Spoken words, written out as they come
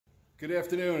Good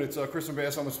afternoon, it's Chris from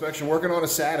Bass Home Inspection, working on a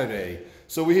Saturday.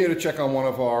 So we're here to check on one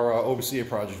of our overseer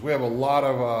projects. We have a lot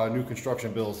of new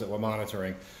construction bills that we're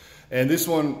monitoring. And this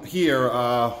one here,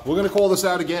 we're gonna call this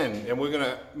out again, and we're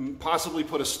gonna possibly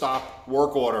put a stop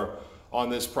work order on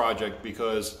this project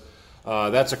because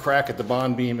that's a crack at the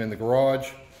bond beam in the garage.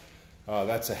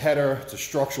 That's a header, it's a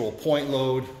structural point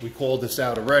load. We called this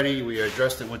out already, we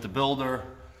addressed it with the builder.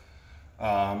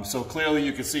 So clearly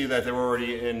you can see that they're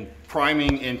already in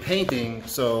priming and painting,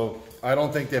 so I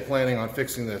don't think they're planning on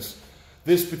fixing this.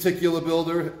 This particular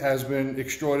builder has been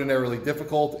extraordinarily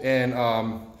difficult, and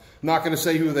not going to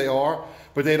say who they are,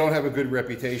 but they don't have a good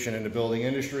reputation in the building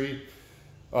industry,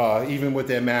 even with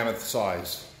their mammoth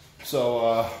size.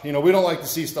 So, you know, we don't like to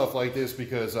see stuff like this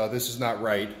because this is not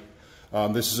right.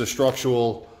 This is a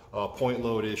structural point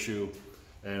load issue,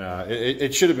 and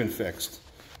it should have been fixed.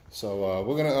 So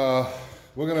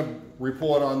we're gonna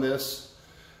report on this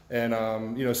and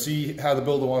you know, see how the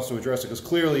builder wants to address it, because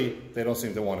clearly they don't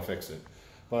seem to want to fix it.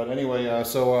 But anyway,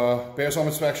 Bass Home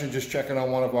Inspection just checking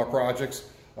on one of our projects.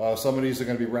 Some of these are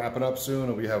going to be wrapping up soon,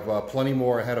 and we have plenty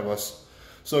more ahead of us.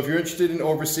 So if you're interested in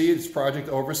overseeing, it's project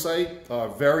oversight,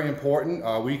 very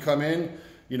important. We come in,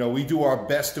 you know, we do our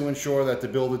best to ensure that the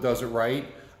builder does it right.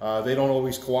 They don't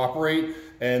always cooperate,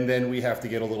 and then we have to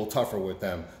get a little tougher with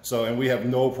them. So, and we have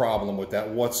no problem with that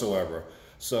whatsoever.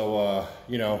 So,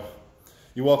 you know,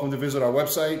 you're welcome to visit our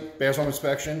website,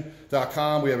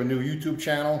 BassHomeInspection.com. We have a new YouTube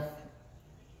channel,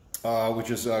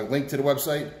 which is linked to the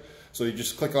website. So you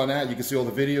just click on that. You can see all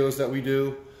the videos that we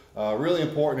do. Really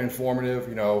important, informative.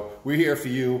 You know, we're here for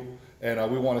you,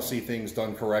 and we want to see things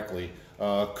done correctly.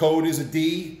 Code is a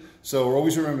D. So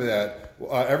always remember that.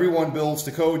 Everyone builds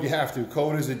to code, you have to.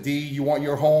 Code is a D. You want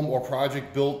your home or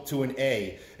project built to an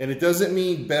A. And it doesn't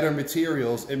mean better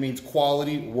materials, it means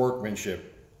quality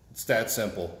workmanship. It's that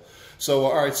simple. So,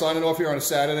 all right, signing off here on a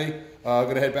Saturday. I'm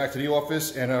going to head back to the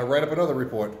office and write up another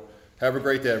report. Have a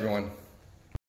great day, everyone.